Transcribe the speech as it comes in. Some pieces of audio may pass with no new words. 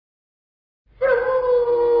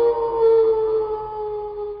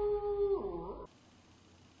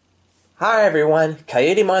Hi everyone,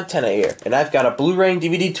 Coyote Montana here, and I've got a Blu-ray and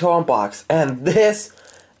DVD to unbox, and this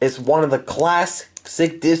is one of the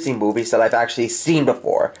classic Disney movies that I've actually seen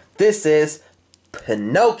before. This is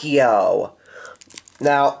Pinocchio.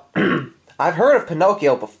 Now, I've heard of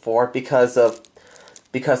Pinocchio before because of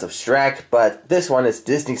Shrek, but this one is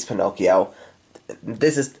Disney's Pinocchio.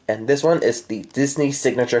 This one is the Disney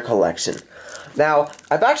Signature Collection. Now,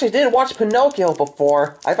 I've actually did watch Pinocchio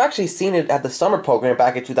before. I've actually seen it at the summer program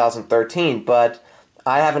back in 2013, but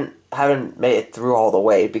I haven't made it through all the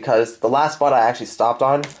way because the last spot I actually stopped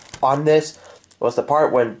on this was the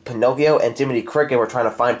part when Pinocchio and Jiminy Cricket were trying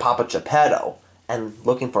to find Papa Geppetto and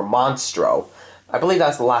looking for Monstro. I believe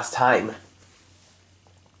that's the last time.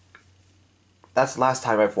 That's the last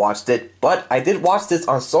time I've watched it, but I did watch this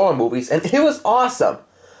on Solarmovies, and it was awesome.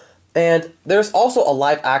 And there's also a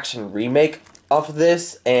live-action remake of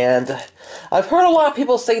this, and I've heard a lot of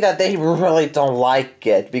people say that they really don't like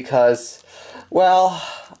it because, well,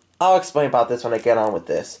 I'll explain about this when I get on with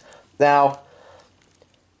this. Now,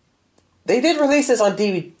 they did release this on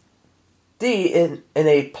DVD in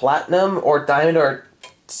a platinum or diamond or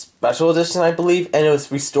special edition, I believe, and it was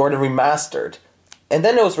restored and remastered. And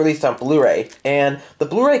then it was released on Blu-ray, and the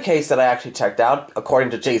Blu-ray case that I actually checked out,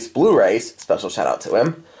 according to Jace Blu-rays, special shout out to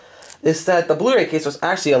him, is that the Blu-ray case was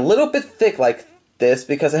actually a little bit thick like this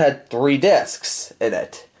because it had 3 discs in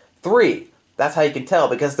it. 3. That's how you can tell,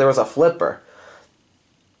 because there was a flipper.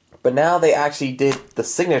 But now they actually did the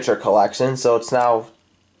Signature Collection, so it's now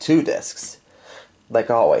 2 discs, like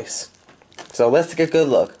always. So let's take a good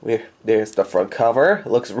look. There's the front cover. It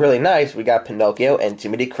looks really nice. We got Pinocchio and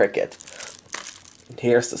Jiminy Cricket.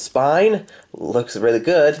 Here's the spine. Looks really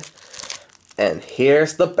good. And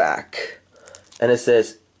here's the back. And it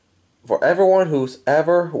says, "For everyone who's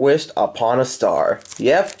ever wished upon a star."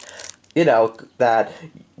 Yep. You know, that,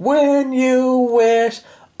 "When you wish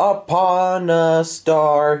upon a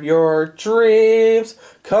star, your dreams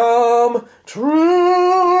come true."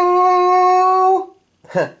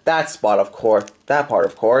 That part,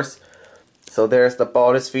 of course. So there's the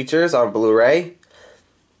bonus features on Blu-ray.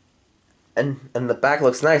 And the back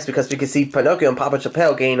looks nice because we can see Pinocchio and Papa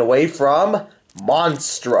Geppetto getting away from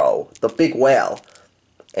Monstro, the big whale.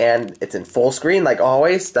 And it's in full screen like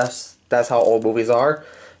always. That's how old movies are.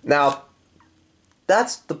 Now,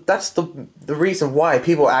 that's the reason why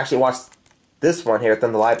people actually watch this one here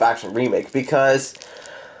than the live action remake, because,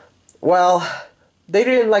 well, they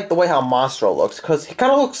didn't like the way how Monstro looks, because he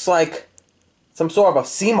kind of looks like some sort of a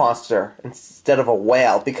sea monster instead of a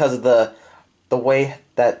whale, because of the way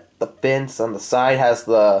that the fins on the side has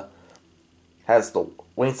the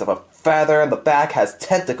wings of a feather, and the back has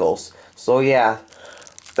tentacles. So yeah,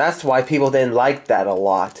 that's why people didn't like that a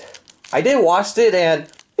lot. I did watch it, and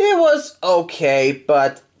it was okay,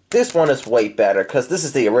 but this one is way better, because this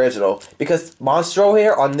is the original. Because Monstro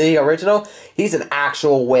here, on the original, he's an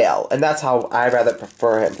actual whale, and that's how I'd rather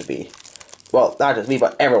prefer him to be. Well, not just me,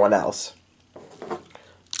 but everyone else.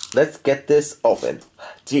 Let's get this open.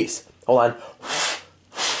 Jeez, hold on.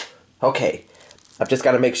 Okay, I've just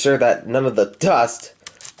got to make sure that none of the dust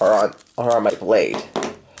are on my blade.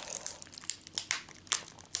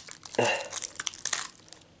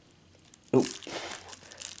 Ooh.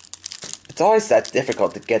 It's always that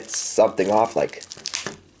difficult to get something off like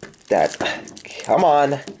that. Come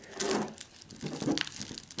on.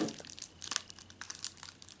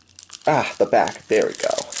 Ah, the back. There we go.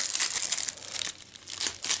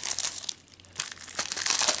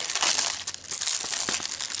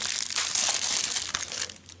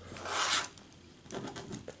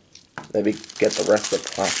 Let me get the rest of the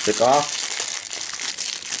plastic off.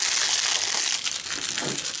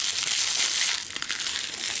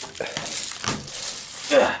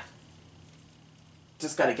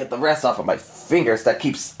 Just gotta get the rest off of my fingers. That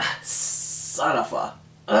keeps... Son of a...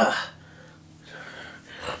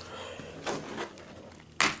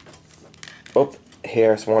 Oh,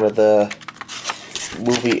 here's one of the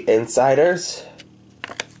movie insiders.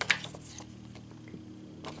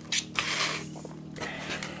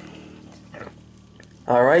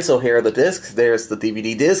 Alright, so here are the discs. There's the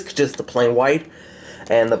DVD disc, just the plain white,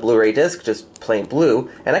 and the Blu-ray disc, just plain blue.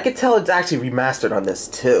 And I can tell it's actually remastered on this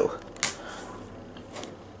too.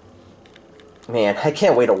 Man, I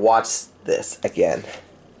can't wait to watch this again.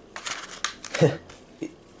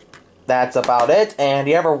 That's about it. And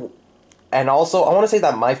also, I want to say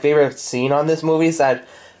that my favorite scene on this movie is that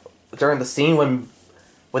during the scene when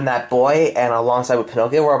that boy and alongside with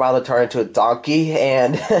Pinocchio were about to turn into a donkey,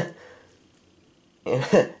 and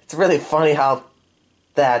it's really funny how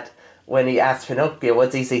that when he asked Pinocchio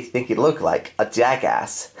what does he think he looked like, a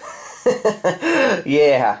jackass.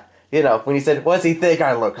 Yeah, you know, when he said, what does he think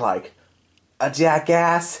I look like? A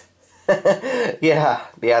jackass? Yeah,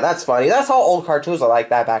 that's funny. That's how old cartoons are like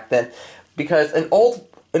that back then. Because in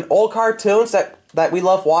old cartoons that we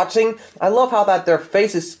love watching, I love how that their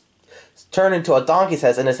faces turn into a donkey's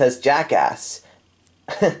head and it says jackass.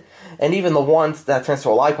 And even the ones that turns to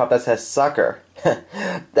a lollipop that says sucker.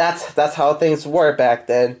 That's how things were back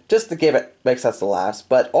then. Just to make sense to laughs.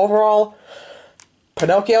 But overall,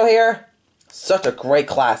 Pinocchio here, such a great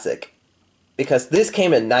classic. Because this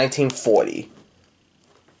came in 1940.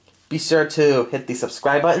 Be sure to hit the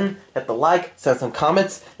subscribe button, hit the like, send some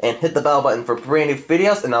comments, and hit the bell button for brand new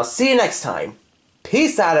videos. And I'll see you next time.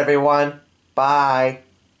 Peace out, everyone. Bye.